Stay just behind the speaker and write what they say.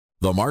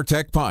The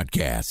MarTech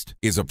Podcast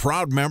is a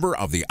proud member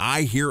of the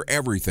I Hear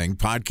Everything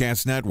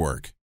Podcast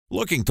Network.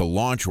 Looking to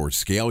launch or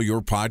scale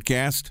your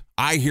podcast?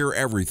 I Hear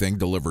Everything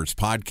delivers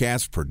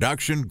podcast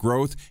production,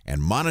 growth,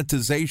 and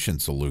monetization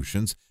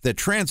solutions that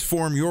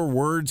transform your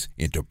words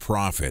into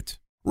profit.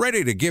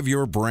 Ready to give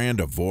your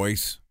brand a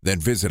voice? Then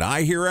visit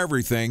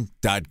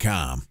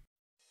iheareverything.com.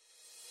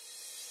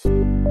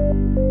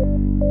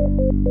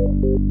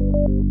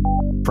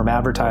 From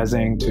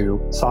advertising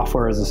to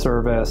software as a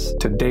service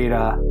to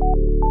data.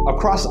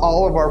 Across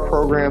all of our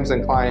programs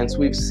and clients,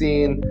 we've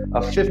seen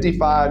a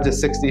 55 to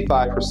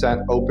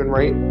 65% open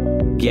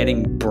rate.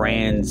 Getting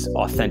brands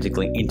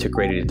authentically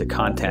integrated into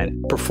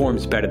content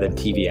performs better than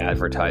TV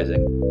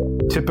advertising.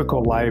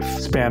 Typical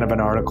lifespan of an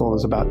article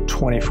is about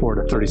 24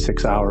 to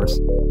 36 hours.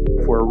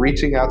 If we're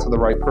reaching out to the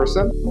right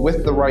person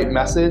with the right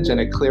message and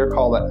a clear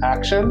call to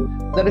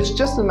action, then it's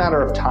just a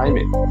matter of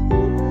timing.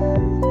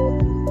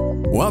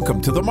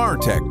 Welcome to the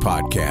MarTech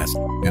Podcast,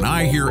 an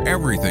I Hear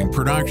Everything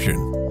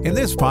production. In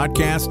this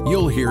podcast,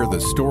 you'll hear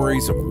the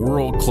stories of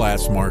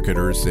world-class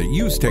marketers that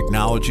use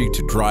technology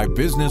to drive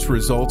business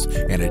results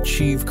and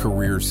achieve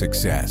career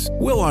success.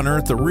 We'll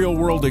unearth the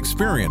real-world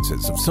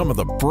experiences of some of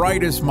the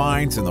brightest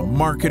minds in the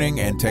marketing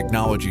and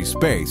technology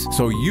space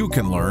so you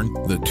can learn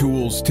the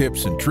tools,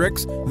 tips, and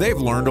tricks they've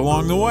learned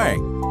along the way.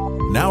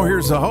 Now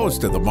here's the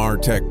host of the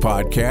MarTech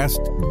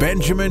Podcast,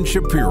 Benjamin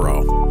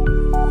Shapiro.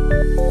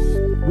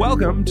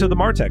 Welcome to the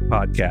MarTech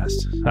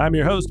Podcast. I'm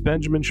your host,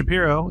 Benjamin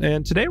Shapiro,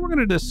 and today we're going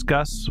to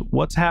discuss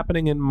what's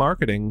happening in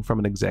marketing from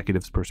an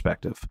executive's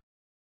perspective.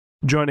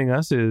 Joining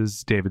us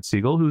is David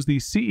Siegel, who's the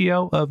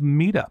CEO of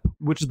Meetup,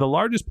 which is the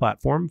largest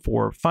platform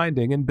for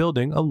finding and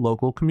building a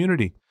local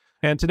community.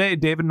 And today,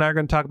 David and I are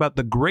going to talk about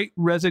the Great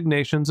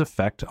Resignation's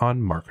effect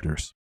on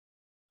marketers.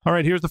 All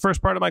right, here's the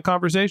first part of my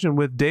conversation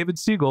with David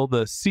Siegel,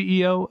 the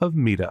CEO of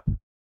Meetup.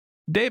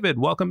 David,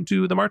 welcome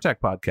to the MarTech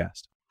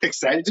Podcast.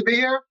 Excited to be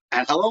here,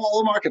 and hello,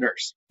 all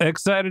marketers.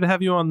 Excited to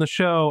have you on the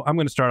show. I'm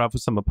going to start off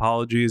with some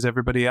apologies,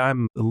 everybody.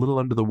 I'm a little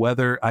under the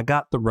weather. I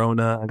got the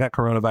Rona. I got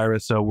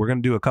coronavirus, so we're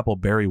going to do a couple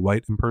Barry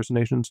White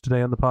impersonations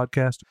today on the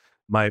podcast.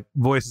 My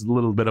voice is a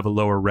little bit of a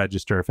lower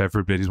register if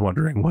everybody's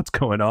wondering what's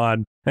going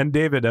on. And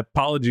David,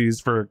 apologies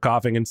for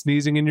coughing and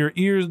sneezing in your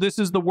ears. This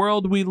is the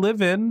world we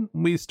live in.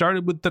 We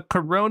started with the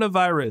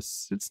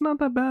coronavirus. It's not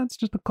that bad. It's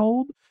just a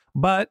cold.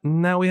 But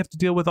now we have to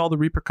deal with all the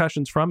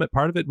repercussions from it.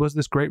 Part of it was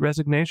this Great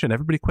Resignation.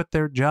 Everybody quit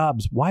their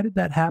jobs. Why did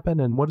that happen?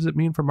 And what does it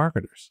mean for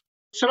marketers?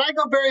 Should I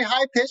go very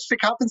high pitch to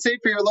compensate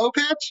for your low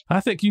pitch? I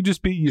think you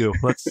just be you.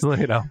 Let's, So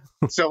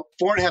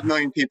 4.5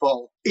 million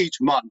people each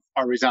month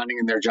are resigning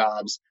in their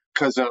jobs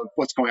because of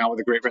what's going on with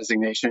the Great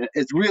Resignation.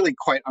 It's really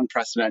quite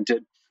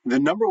unprecedented. The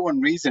number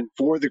one reason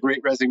for the Great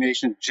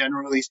Resignation,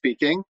 generally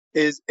speaking,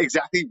 is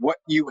exactly what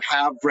you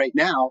have right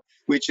now,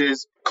 which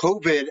is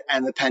COVID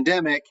and the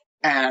pandemic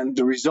and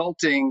the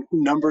resulting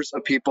numbers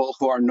of people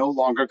who are no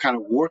longer kind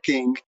of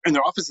working in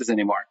their offices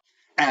anymore.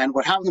 And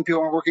what happens when people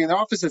aren't working in their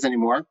offices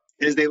anymore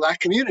is they lack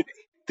community.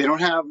 They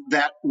don't have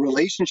that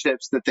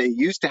relationships that they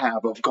used to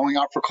have of going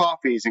out for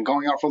coffees and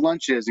going out for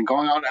lunches and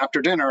going out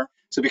after dinner.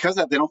 So because of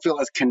that, they don't feel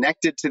as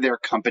connected to their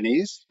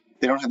companies.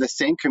 They don't have the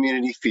same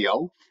community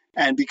feel.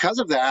 And because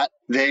of that,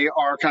 they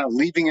are kind of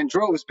leaving in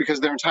droves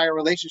because their entire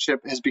relationship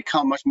has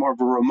become much more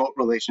of a remote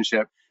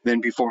relationship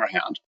than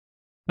beforehand.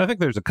 I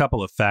think there's a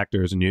couple of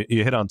factors, and you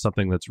hit on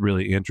something that's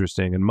really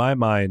interesting. In my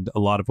mind, a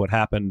lot of what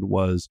happened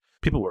was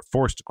people were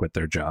forced to quit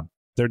their job.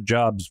 Their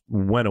jobs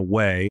went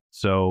away,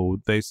 so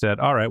they said,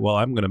 all right, well,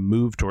 I'm going to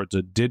move towards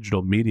a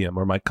digital medium,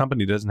 or my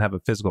company doesn't have a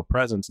physical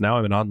presence. Now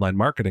I'm in online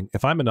marketing.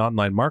 If I'm in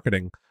online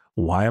marketing,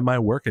 why am I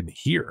working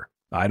here?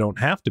 I don't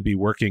have to be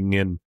working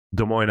in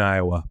Des Moines,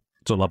 Iowa.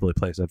 It's a lovely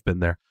place. I've been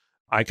there.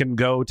 I can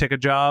go take a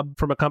job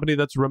from a company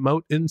that's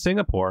remote in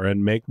Singapore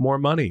and make more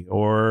money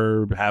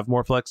or have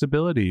more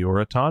flexibility or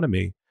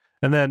autonomy.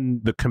 And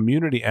then the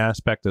community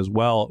aspect as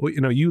well.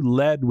 You know, you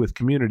led with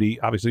community.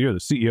 Obviously, you're the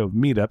CEO of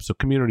Meetup, so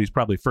community is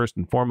probably first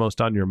and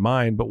foremost on your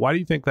mind. But why do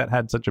you think that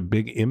had such a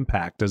big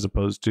impact as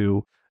opposed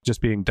to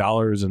just being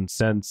dollars and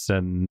cents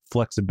and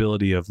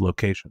flexibility of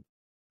location?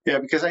 Yeah,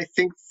 because I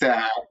think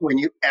that when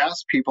you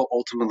ask people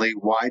ultimately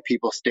why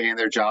people stay in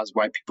their jobs,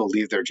 why people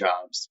leave their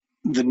jobs,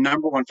 the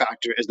number one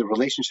factor is the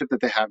relationship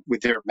that they have with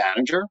their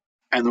manager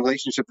and the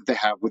relationship that they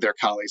have with their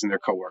colleagues and their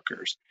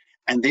coworkers.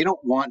 And they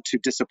don't want to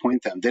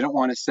disappoint them. They don't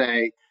want to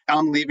say,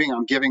 I'm leaving,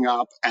 I'm giving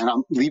up, and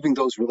I'm leaving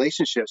those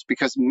relationships,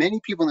 because many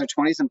people in their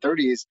 20s and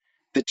 30s,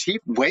 the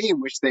chief way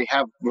in which they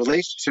have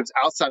relationships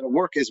outside of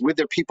work is with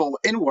their people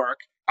in work,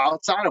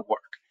 outside of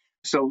work.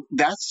 So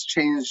that's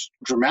changed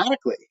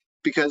dramatically,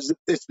 because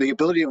it's the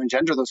ability to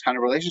engender those kind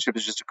of relationships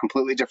is just a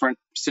completely different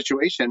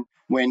situation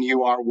when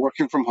you are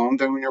working from home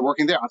than when you're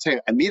working there. I'll tell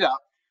you, at Meetup,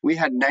 we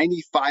had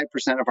 95%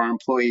 of our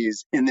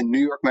employees in the New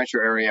York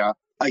metro area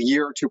a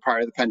year or two prior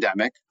to the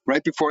pandemic.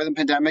 Right before the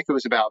pandemic, it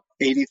was about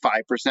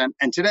 85%.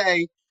 And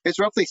today, it's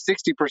roughly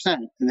 60%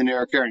 in the New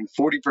York area and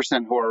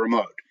 40% who are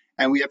remote.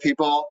 And we have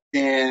people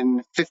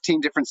in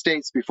 15 different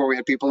states before we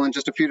had people in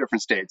just a few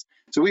different states.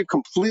 So we've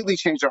completely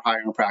changed our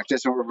hiring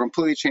practice, and we've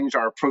completely changed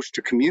our approach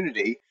to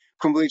community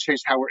completely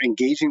changed how we're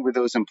engaging with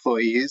those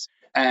employees.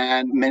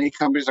 And many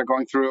companies are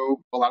going through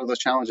a lot of those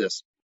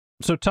challenges.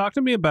 So talk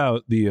to me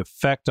about the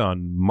effect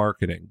on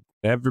marketing.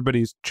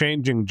 Everybody's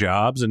changing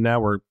jobs, and now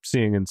we're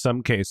seeing in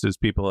some cases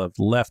people have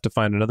left to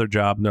find another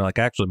job, and they're like,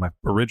 actually, my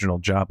original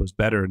job was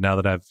better. Now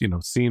that I've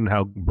seen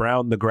how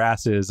brown the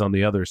grass is on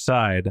the other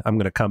side, I'm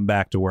going to come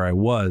back to where I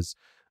was.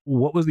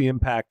 What was the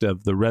impact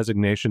of the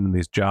resignation and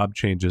these job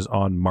changes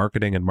on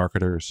marketing and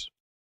marketers?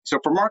 So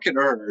for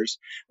marketers,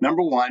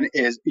 number one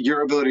is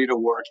your ability to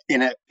work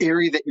in an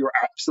area that you're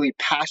absolutely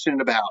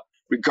passionate about,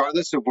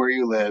 regardless of where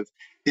you live,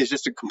 is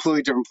just a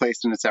completely different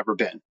place than it's ever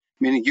been.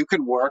 Meaning you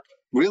could work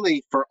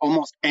really for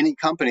almost any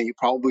company,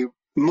 probably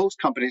most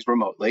companies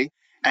remotely,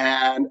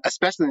 and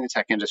especially in the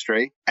tech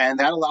industry. And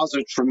that allows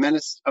a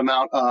tremendous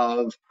amount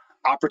of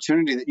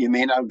opportunity that you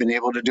may not have been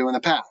able to do in the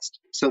past.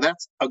 So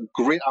that's a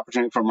great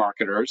opportunity for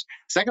marketers.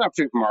 Second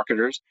opportunity for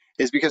marketers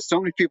is because so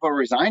many people are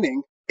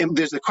resigning, and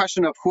there's the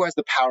question of who has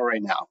the power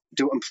right now.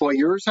 Do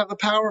employers have the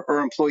power or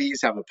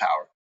employees have the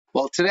power?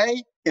 Well,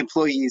 today,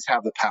 employees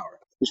have the power,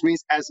 which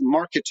means as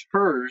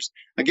marketers,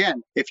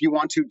 again, if you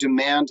want to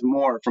demand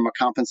more from a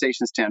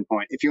compensation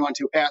standpoint, if you want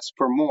to ask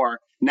for more,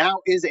 now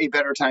is a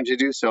better time to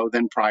do so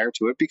than prior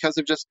to it because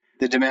of just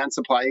the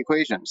demand-supply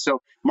equation.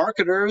 So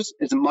marketers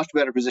is a much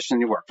better position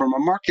than you were. From a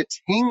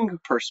marketing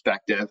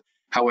perspective,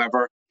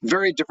 however,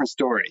 very different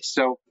story.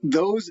 So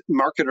those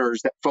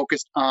marketers that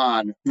focused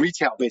on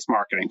retail-based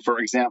marketing, for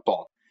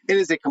example, it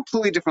is a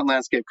completely different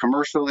landscape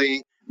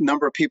commercially.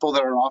 Number of people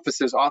that are in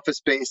offices, office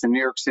space in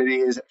New York City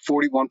is at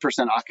 41%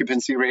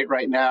 occupancy rate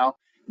right now.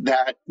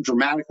 That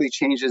dramatically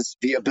changes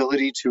the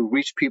ability to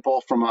reach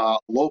people from a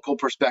local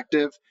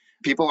perspective.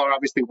 People are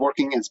obviously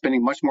working and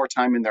spending much more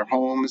time in their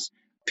homes.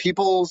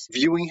 People's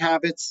viewing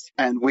habits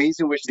and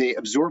ways in which they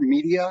absorb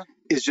media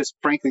is just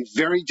frankly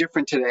very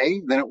different today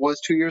than it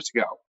was 2 years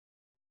ago.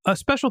 A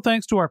special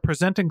thanks to our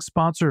presenting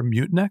sponsor,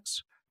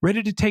 Mutinex.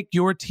 Ready to take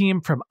your team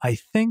from I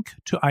think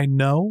to I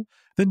know?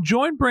 Then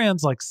join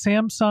brands like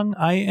Samsung,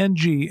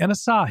 ING, and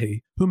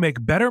Asahi who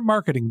make better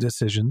marketing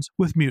decisions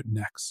with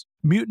Mutinex.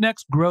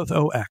 Mutinex Growth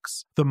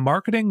OX, the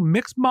marketing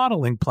mix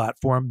modeling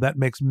platform that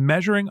makes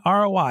measuring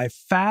ROI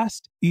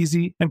fast,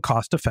 easy, and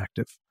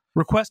cost-effective.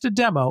 Request a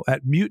demo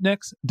at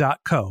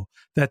mutinex.co.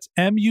 That's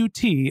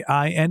MUTINEX.co.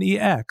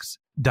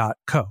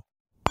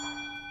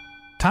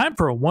 Time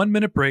for a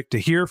 1-minute break to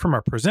hear from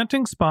our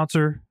presenting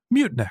sponsor,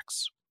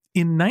 Mutinex.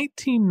 In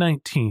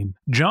 1919,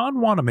 John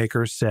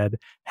Wanamaker said,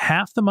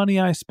 "Half the money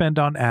I spend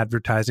on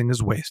advertising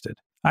is wasted.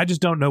 I just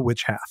don't know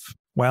which half."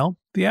 Well,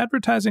 the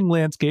advertising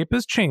landscape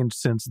has changed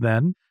since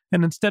then,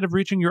 and instead of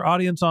reaching your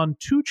audience on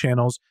 2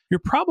 channels, you're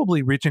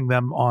probably reaching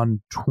them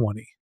on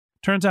 20.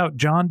 Turns out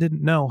John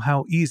didn't know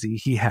how easy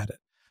he had it.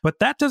 But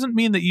that doesn't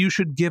mean that you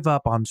should give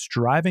up on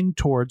striving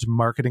towards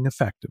marketing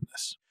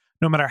effectiveness.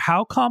 No matter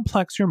how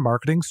complex your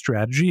marketing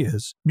strategy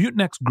is,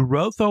 Mutinex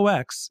Growth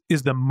OX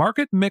is the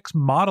market mix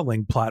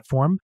modeling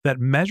platform that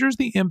measures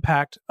the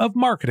impact of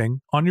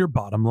marketing on your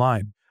bottom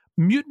line.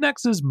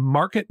 Mutinex's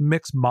market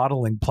mix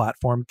modeling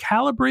platform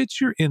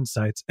calibrates your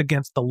insights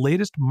against the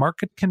latest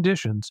market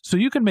conditions so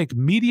you can make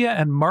media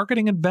and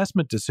marketing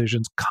investment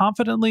decisions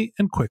confidently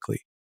and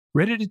quickly.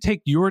 Ready to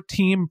take your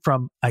team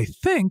from I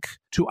think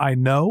to I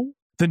know?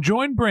 Then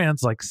join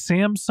brands like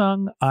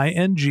Samsung,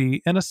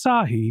 ING, and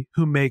Asahi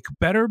who make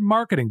better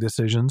marketing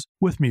decisions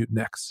with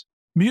Mutinex.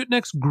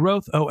 Mutinex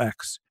Growth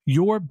OX.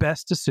 Your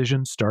best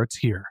decision starts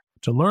here.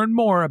 To learn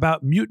more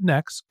about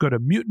Mutinex, go to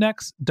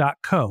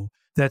mutinex.co.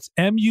 That's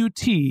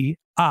MUTINEX.co.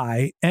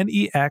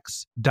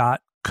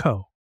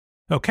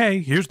 Okay,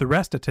 here's the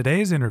rest of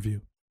today's interview.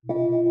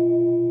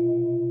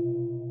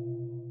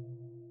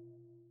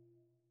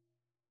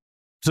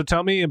 So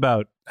tell me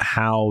about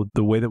how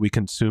the way that we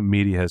consume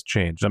media has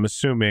changed. I'm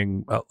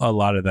assuming a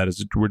lot of that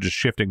is we're just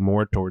shifting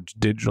more towards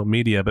digital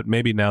media, but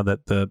maybe now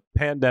that the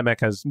pandemic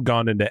has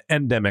gone into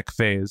endemic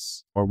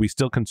phase, are we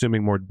still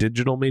consuming more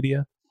digital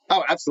media?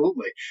 Oh,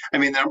 absolutely. I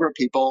mean, the number of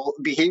people,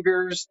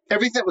 behaviors,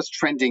 everything that was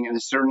trending in a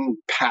certain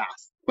path,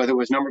 whether it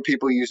was number of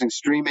people using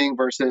streaming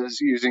versus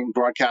using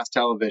broadcast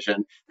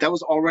television, that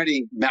was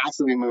already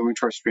massively moving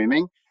towards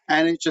streaming,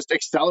 and it just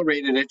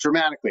accelerated it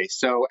dramatically.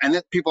 So, and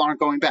that people aren't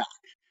going back.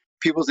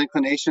 People's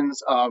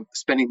inclinations of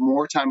spending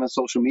more time on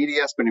social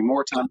media, spending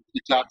more time on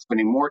TikTok,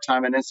 spending more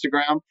time on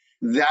Instagram,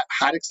 that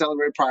had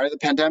accelerated prior to the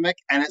pandemic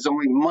and is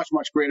only much,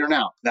 much greater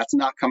now. That's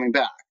not coming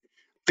back.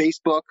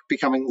 Facebook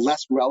becoming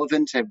less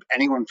relevant to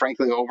anyone,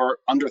 frankly,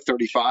 under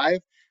 35,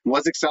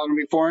 was accelerating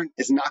before,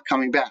 is not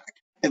coming back.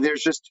 And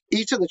there's just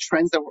each of the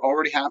trends that were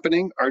already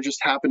happening are just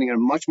happening at a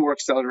much more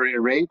accelerated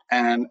rate.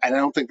 And I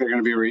don't think they're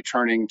going to be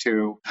returning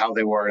to how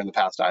they were in the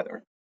past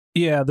either.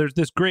 Yeah, there's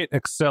this great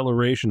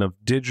acceleration of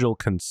digital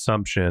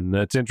consumption.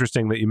 It's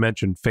interesting that you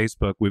mentioned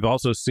Facebook. We've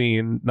also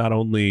seen not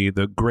only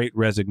the great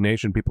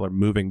resignation, people are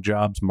moving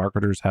jobs,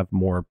 marketers have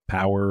more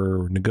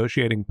power,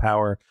 negotiating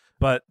power,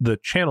 but the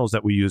channels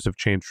that we use have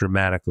changed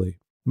dramatically.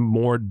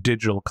 More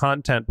digital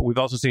content, but we've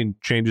also seen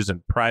changes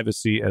in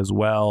privacy as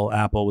well.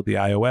 Apple with the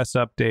iOS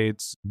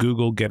updates,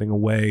 Google getting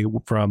away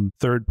from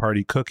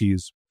third-party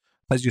cookies.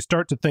 As you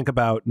start to think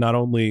about not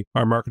only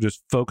are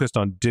marketers focused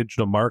on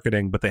digital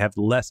marketing, but they have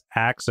less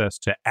access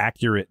to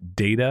accurate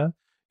data.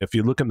 If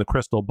you look in the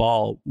crystal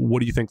ball, what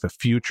do you think the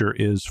future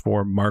is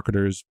for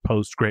marketers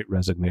post-Great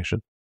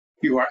Resignation?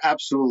 You are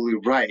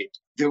absolutely right.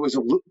 There was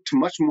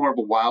much more of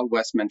a Wild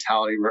West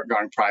mentality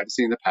regarding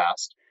privacy in the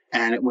past.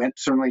 And it went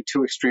certainly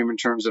too extreme in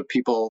terms of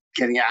people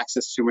getting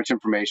access to too much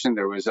information.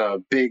 There was a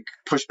big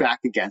pushback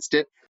against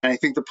it. And I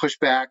think the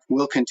pushback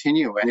will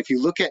continue. And if you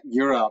look at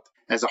Europe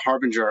as a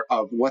harbinger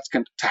of what's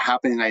going to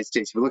happen in the United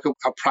States, if you look at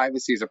how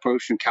privacy is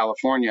approached in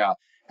California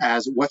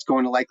as what's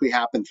going to likely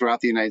happen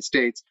throughout the United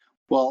States,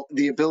 well,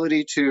 the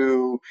ability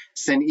to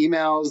send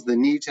emails, the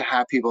need to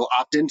have people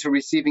opt into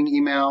receiving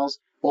emails,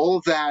 all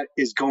of that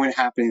is going to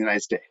happen in the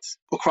United States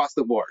across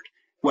the board.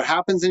 What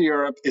happens in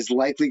Europe is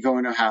likely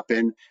going to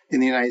happen in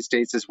the United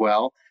States as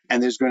well.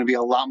 And there's going to be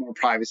a lot more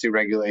privacy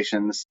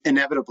regulations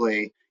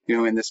inevitably,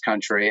 in this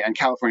country. And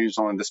California is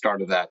only the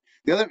start of that.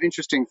 The other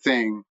interesting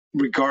thing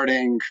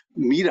regarding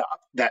Meetup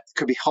that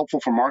could be helpful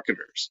for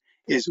marketers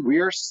is we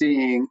are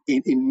seeing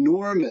an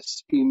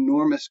enormous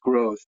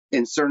growth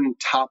in certain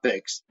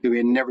topics that we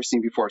had never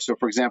seen before. So,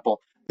 for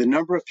example, the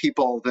number of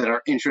people that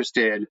are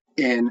interested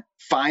in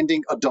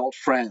finding adult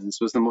friends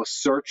was the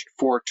most searched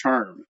for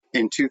term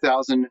in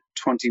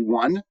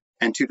 2021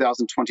 and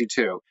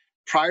 2022.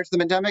 Prior to the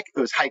pandemic, it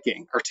was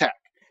hiking or tech.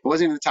 It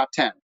wasn't in the top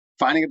 10.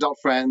 Finding adult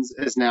friends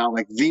is now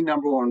like the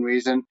number one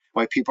reason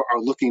why people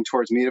are looking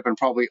towards Meetup and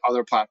probably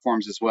other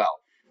platforms as well.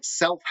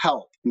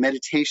 Self-help,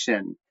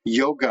 meditation,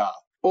 yoga,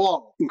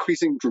 all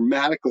increasing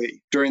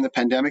dramatically during the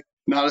pandemic.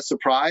 Not a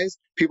surprise.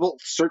 People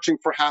searching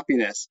for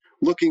happiness,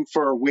 looking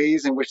for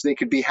ways in which they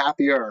could be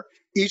happier.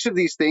 Each of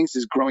these things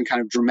is growing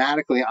kind of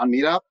dramatically on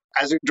Meetup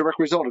as a direct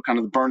result of kind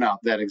of the burnout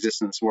that exists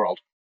in this world.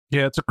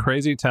 Yeah, it's a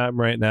crazy time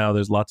right now.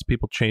 There's lots of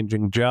people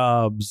changing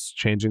jobs,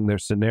 changing their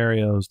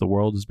scenarios. The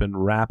world has been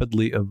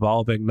rapidly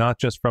evolving, not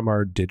just from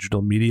our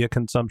digital media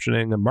consumption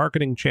and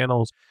marketing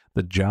channels,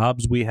 the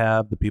jobs we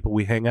have, the people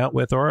we hang out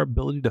with, or our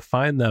ability to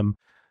find them.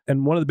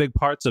 And one of the big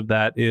parts of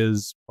that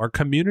is our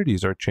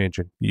communities are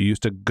changing. You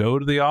used to go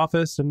to the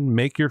office and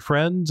make your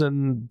friends,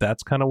 and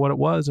that's kind of what it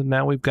was. And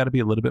now we've got to be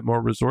a little bit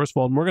more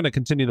resourceful. And we're going to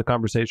continue the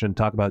conversation and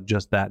talk about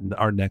just that in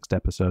our next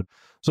episode.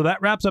 So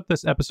that wraps up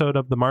this episode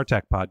of the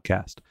MarTech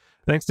Podcast.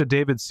 Thanks to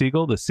David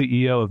Siegel, the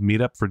CEO of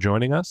Meetup, for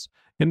joining us.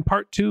 In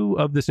part 2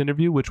 of this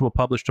interview, which we'll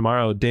publish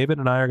tomorrow, David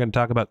and I are going to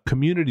talk about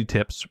community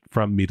tips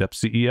from Meetup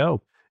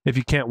CEO. If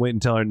you can't wait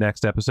until our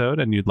next episode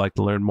and you'd like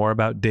to learn more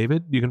about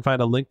David, you can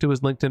find a link to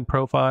his LinkedIn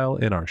profile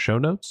in our show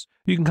notes.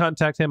 You can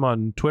contact him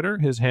on Twitter.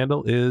 His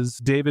handle is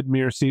David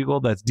Meir Siegel.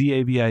 That's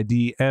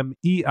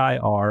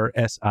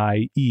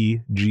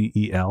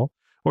DavidMeirSiegel.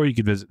 Or you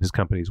can visit his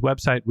company's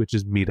website, which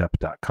is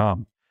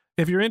meetup.com.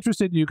 If you're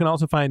interested, you can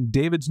also find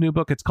David's new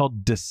book. It's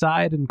called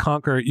Decide and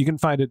Conquer. You can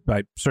find it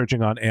by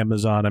searching on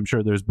Amazon. I'm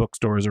sure there's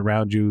bookstores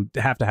around you.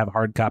 You have to have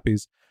hard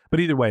copies. But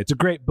either way, it's a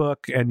great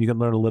book, and you can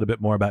learn a little bit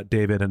more about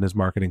David and his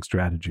marketing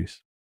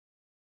strategies.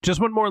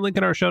 Just one more link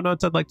in our show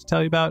notes I'd like to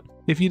tell you about.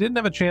 If you didn't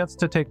have a chance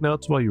to take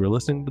notes while you were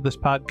listening to this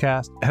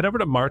podcast, head over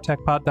to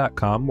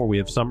martechpod.com, where we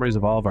have summaries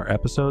of all of our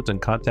episodes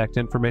and contact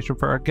information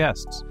for our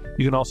guests.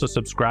 You can also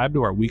subscribe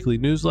to our weekly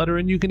newsletter,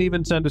 and you can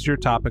even send us your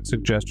topic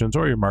suggestions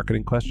or your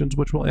marketing questions,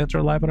 which we'll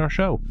answer live on our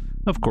show.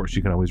 Of course,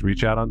 you can always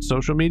reach out on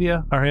social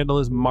media. Our handle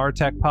is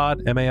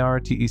MarTechPod,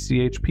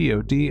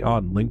 MarTechPod,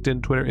 on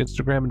LinkedIn, Twitter,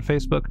 Instagram, and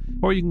Facebook.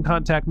 Or you can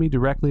contact me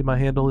directly. My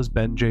handle is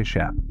Ben J.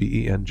 Shap,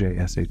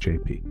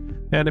 BenJShap.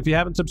 And if you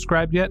haven't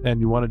subscribed yet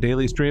and you want a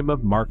daily stream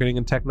of marketing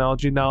and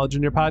technology knowledge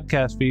in your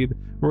podcast feed,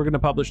 we're going to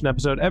publish an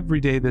episode every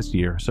day this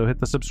year. So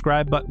hit the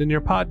subscribe button in your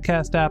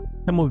podcast app,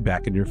 and we'll be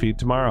back in your feed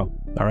tomorrow.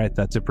 All right,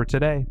 that's it for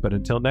today. But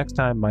until next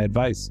time, my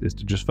advice is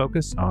to just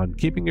focus on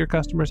keeping your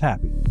customers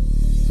happy.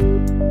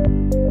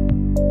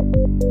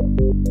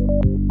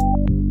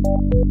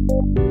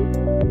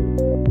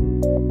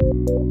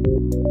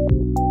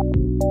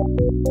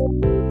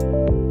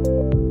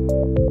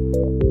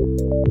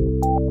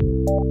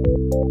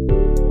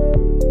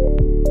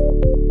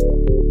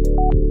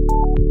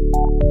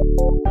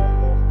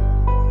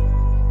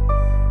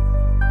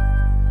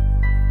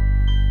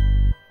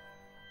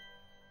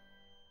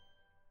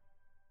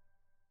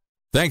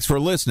 Thanks for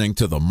listening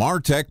to the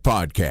MarTech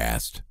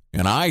Podcast,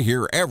 an I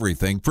Hear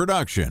Everything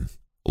production.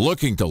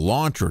 Looking to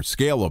launch or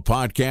scale a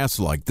podcast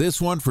like this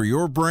one for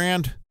your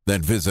brand?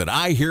 Then visit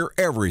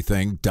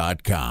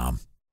iheareverything.com.